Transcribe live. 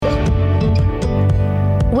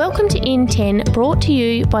Welcome to In 10, brought to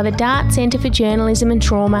you by the Dart Centre for Journalism and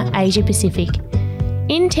Trauma, Asia Pacific.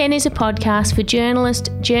 In 10 is a podcast for journalists,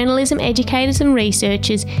 journalism educators and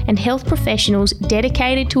researchers, and health professionals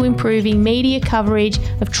dedicated to improving media coverage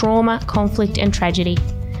of trauma, conflict and tragedy.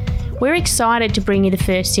 We're excited to bring you the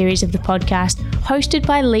first series of the podcast, hosted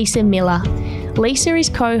by Lisa Millar. Lisa is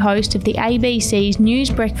co-host of the ABC's News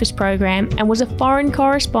Breakfast program and was a foreign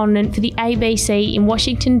correspondent for the ABC in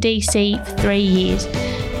Washington, D.C. for 3 years,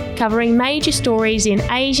 covering major stories in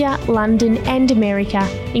Asia, London and America,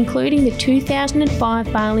 including the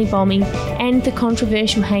 2005 Bali bombing and the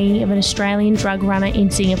controversial hanging of an Australian drug runner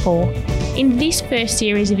in Singapore. In this first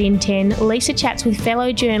series of In 10, Lisa chats with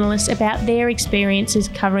fellow journalists about their experiences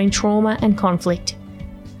covering trauma and conflict.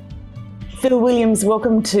 Phil Williams,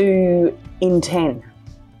 welcome to In 10.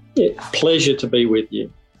 Pleasure to be with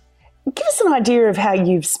you. Give us an idea of how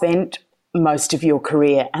you've spent most of your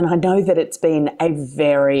career, and I know that it's been a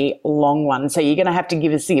very long one, so you're going to have to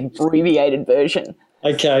give us the abbreviated version.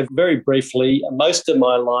 Okay, very briefly, most of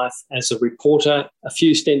my life as a reporter, a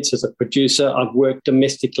few stints as a producer. I've worked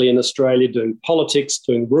domestically in Australia doing politics,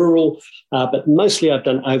 doing rural, but mostly I've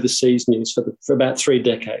done overseas news for about 3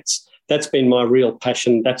 decades. That's been my real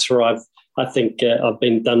passion. That's where I've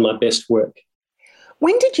done my best work.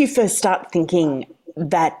 When did you first start thinking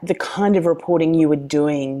that the kind of reporting you were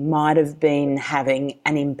doing might have been having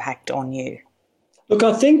an impact on you? Look,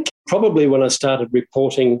 I think probably when I started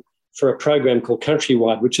reporting for a program called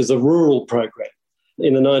Countrywide, which is a rural program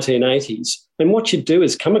in the 1980s. And what you do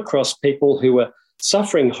is come across people who were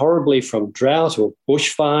suffering horribly from drought or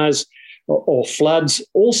bushfires or floods,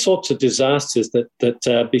 all sorts of disasters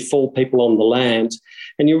that befall people on the land.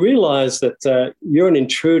 And you realise that you're an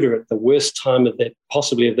intruder at the worst time of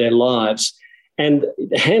their lives, and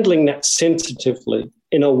handling that sensitively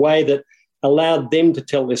in a way that allowed them to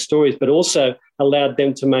tell their stories, but also allowed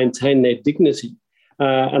them to maintain their dignity.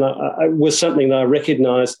 And it was something that I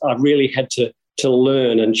recognised I really had to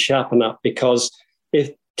learn and sharpen up, because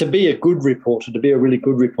to be a really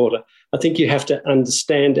good reporter, I think you have to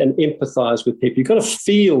understand and empathise with people. You've got to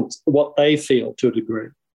feel what they feel to a degree.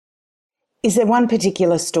 Is there one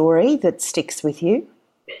particular story that sticks with you?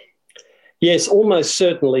 Yes, almost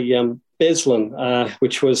certainly Beslan,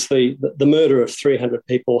 which was the murder of 300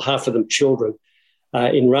 people, half of them children,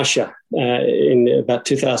 in Russia in about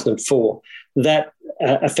 2004. That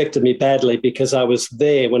affected me badly because I was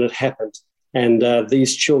there when it happened, and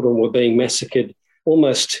these children were being massacred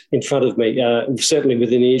almost in front of me, certainly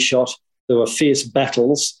within earshot. There were fierce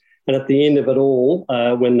battles, and at the end of it all,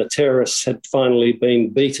 when the terrorists had finally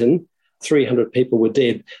been beaten, 300 people were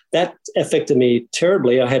dead. That affected me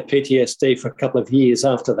terribly. I had PTSD for a couple of years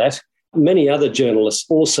after that. Many other journalists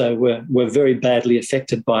also were very badly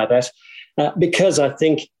affected by that because I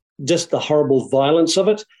think just the horrible violence of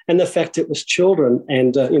it and the fact it was children.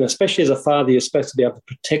 And, especially as a father, you're supposed to be able to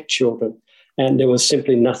protect children. And there was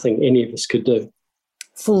simply nothing any of us could do.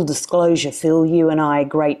 Full disclosure, Phil, you and I are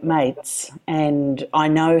great mates, and I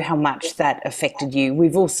know how much that affected you.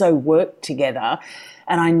 We've also worked together,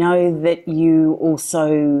 and I know that you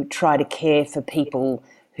also try to care for people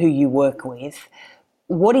who you work with.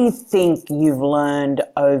 What do you think you've learned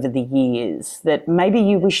over the years that maybe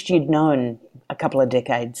you wished you'd known a couple of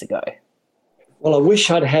decades ago? Well, I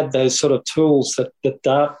wish I'd had those sort of tools that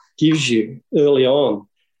DART gives you early on,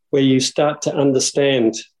 where you start to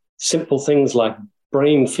understand simple things like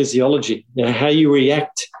brain physiology, how you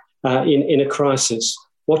react in a crisis,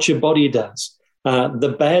 what your body does,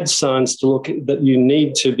 the bad signs that you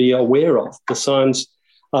need to be aware of, the signs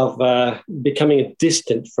of becoming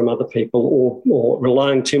distant from other people or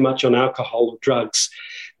relying too much on alcohol or drugs.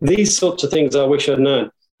 These sorts of things I wish I'd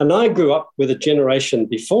known. And I grew up with a generation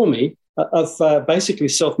before me of basically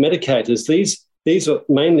self-medicators. These were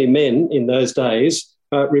mainly men in those days,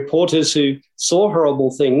 reporters who saw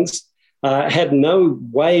horrible things, had no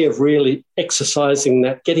way of really exercising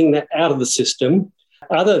that, getting that out of the system,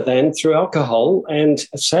 other than through alcohol. And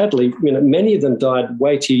sadly, many of them died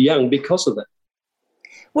way too young because of that.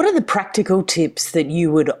 What are the practical tips that you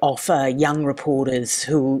would offer young reporters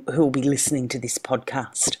who will be listening to this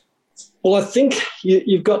podcast? Well, I think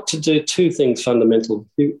you've got to do 2 things fundamentally.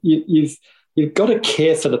 You've got to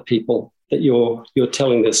care for the people that you're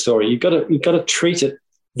telling their story. You've got to treat it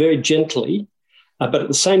very gently, but at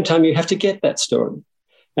the same time, you have to get that story.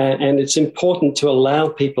 And it's important to allow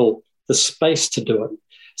people the space to do it.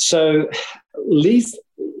 So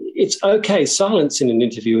it's okay. Silence in an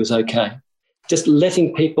interview is okay. Just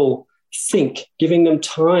letting people think, giving them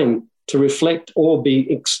time to reflect or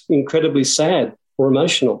be incredibly sad or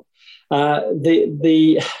emotional.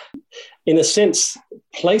 In a sense,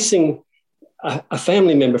 placing a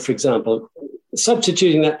family member, for example,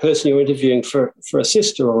 substituting that person you're interviewing for a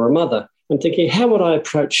sister or a mother and thinking, how would I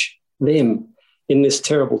approach them in this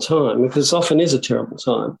terrible time? Because it often is a terrible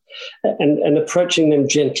time, and approaching them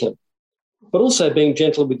gently, but also being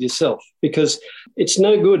gentle with yourself, because it's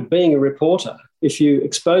no good being a reporter if you're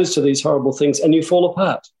exposed to these horrible things and you fall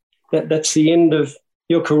apart. That's the end of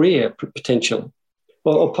your career, potentially,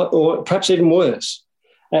 or perhaps even worse.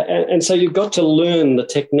 And so you've got to learn the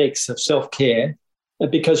techniques of self-care,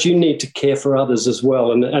 because you need to care for others as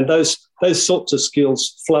well. And those sorts of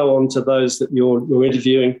skills flow on to those that you're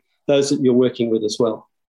interviewing, those that you're working with as well.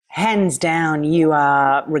 Hands down, you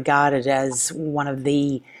are regarded as one of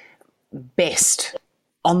the best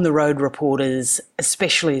on-the-road reporters,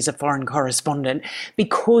 especially as a foreign correspondent,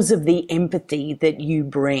 because of the empathy that you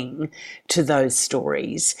bring to those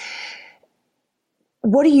stories.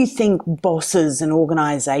 What do you think bosses and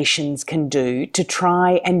organisations can do to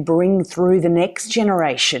try and bring through the next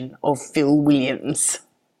generation of Phil Williams?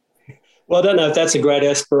 Well, I don't know if that's a great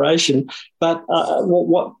aspiration, but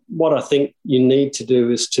what I think you need to do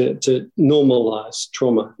is to normalise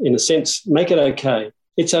trauma, in a sense, make it okay.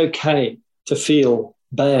 It's okay to feel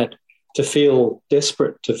bad, to feel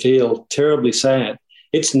desperate, to feel terribly sad.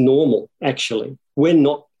 It's normal, actually. We're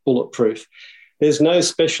not bulletproof. There's no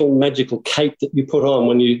special magical cape that you put on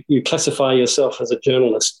when you classify yourself as a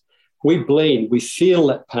journalist. We bleed, we feel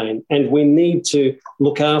that pain, and we need to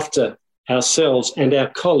look after ourselves and our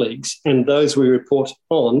colleagues and those we report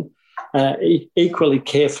on equally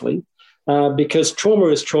carefully, because trauma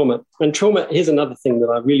is trauma. And trauma, here's another thing that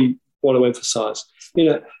I really want to emphasise. You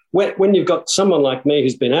know, when you've got someone like me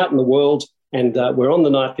who's been out in the world and we're on the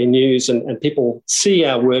nightly news and people see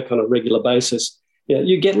our work on a regular basis,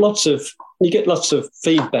 you get lots of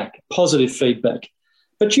feedback, positive feedback.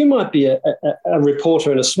 But you might be a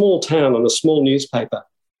reporter in a small town on a small newspaper,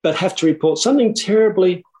 but have to report something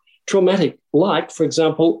terribly traumatic, like, for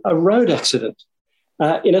example, a road accident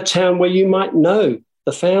in a town where you might know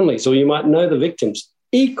the families or you might know the victims,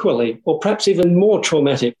 equally or perhaps even more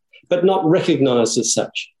traumatic, but not recognised as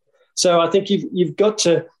such. So I think you've got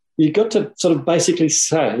to sort of basically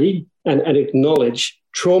say and acknowledge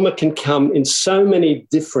trauma can come in so many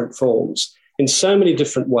different forms, in so many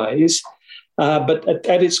different ways, but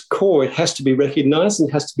at its core, it has to be recognised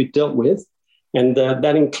and has to be dealt with, and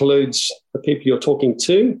that includes the people you're talking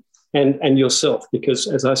to and yourself, because,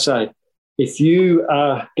 as I say, if you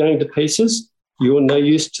are going to pieces, you're no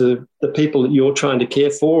use to the people that you're trying to care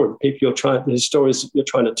for, and the stories that you're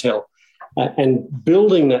trying to tell. And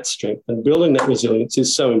building that strength and building that resilience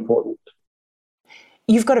is so important.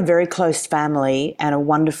 You've got a very close family and a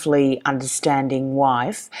wonderfully understanding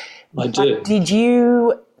wife. I do. But did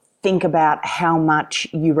you think about how much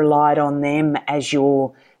you relied on them as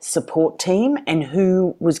your support team, and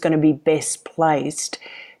who was going to be best placed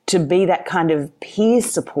to be that kind of peer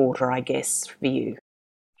supporter, I guess, for you?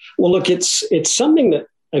 Well, look, it's something that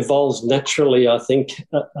evolves naturally, I think,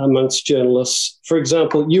 amongst journalists. For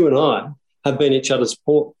example, you and I have been each other's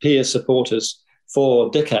peer supporters for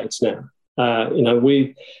decades now.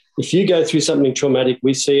 If you go through something traumatic,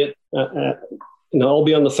 we see it. I'll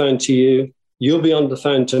be on the phone to you. You'll be on the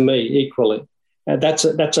phone to me equally. That's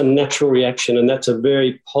a natural reaction, and that's a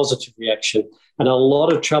very positive reaction. And a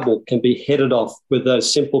lot of trouble can be headed off with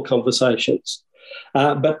those simple conversations.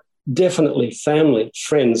 But definitely family,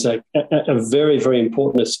 friends are very, very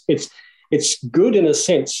important. It's good in a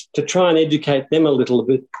sense to try and educate them a little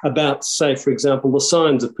bit about, say, for example, the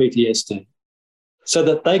signs of PTSD, so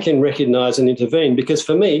that they can recognise and intervene. Because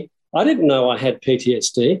for me, I didn't know I had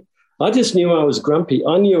PTSD. I just knew I was grumpy.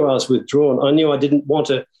 I knew I was withdrawn. I knew I didn't want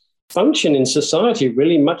to function in society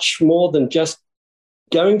really much more than just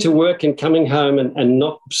going to work and coming home and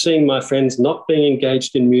not seeing my friends, not being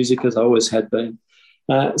engaged in music as I always had been.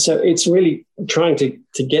 So it's really trying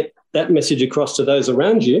to get that message across to those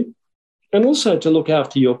around you, and also to look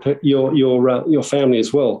after your family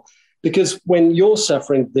as well, because when you're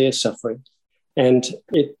suffering, they're suffering, and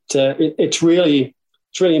it's really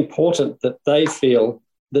important that they feel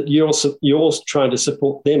that you're trying to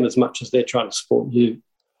support them as much as they're trying to support you.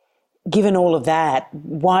 Given all of that,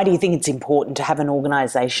 why do you think it's important to have an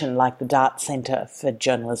organisation like the Dart Centre for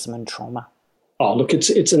Journalism and Trauma? Oh, look,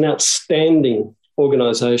 it's an outstanding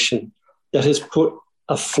organisation that has put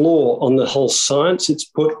a floor on the whole science.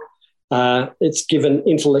 It's given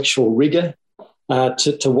intellectual rigour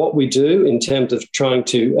to what we do in terms of trying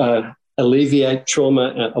to alleviate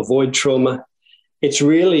trauma, avoid trauma. It's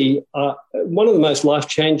really one of the most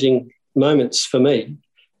life-changing moments for me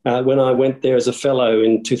when I went there as a fellow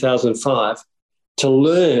in 2005 to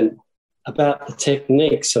learn about the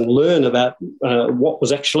techniques and learn about what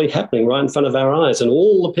was actually happening right in front of our eyes. And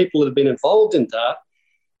all the people that have been involved in DART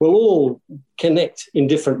will all connect in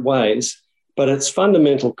different ways, but its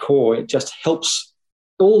fundamental core, it just helps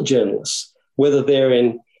all journalists, whether they're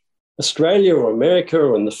in Australia or America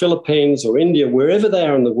or in the Philippines or India, wherever they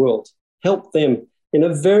are in the world, help them in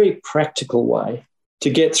a very practical way to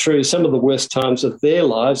get through some of the worst times of their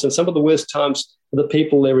lives and some of the worst times of the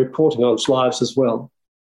people they're reporting on's lives as well.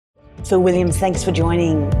 Phil Williams, thanks for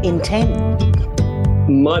joining in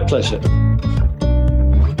 10. My pleasure.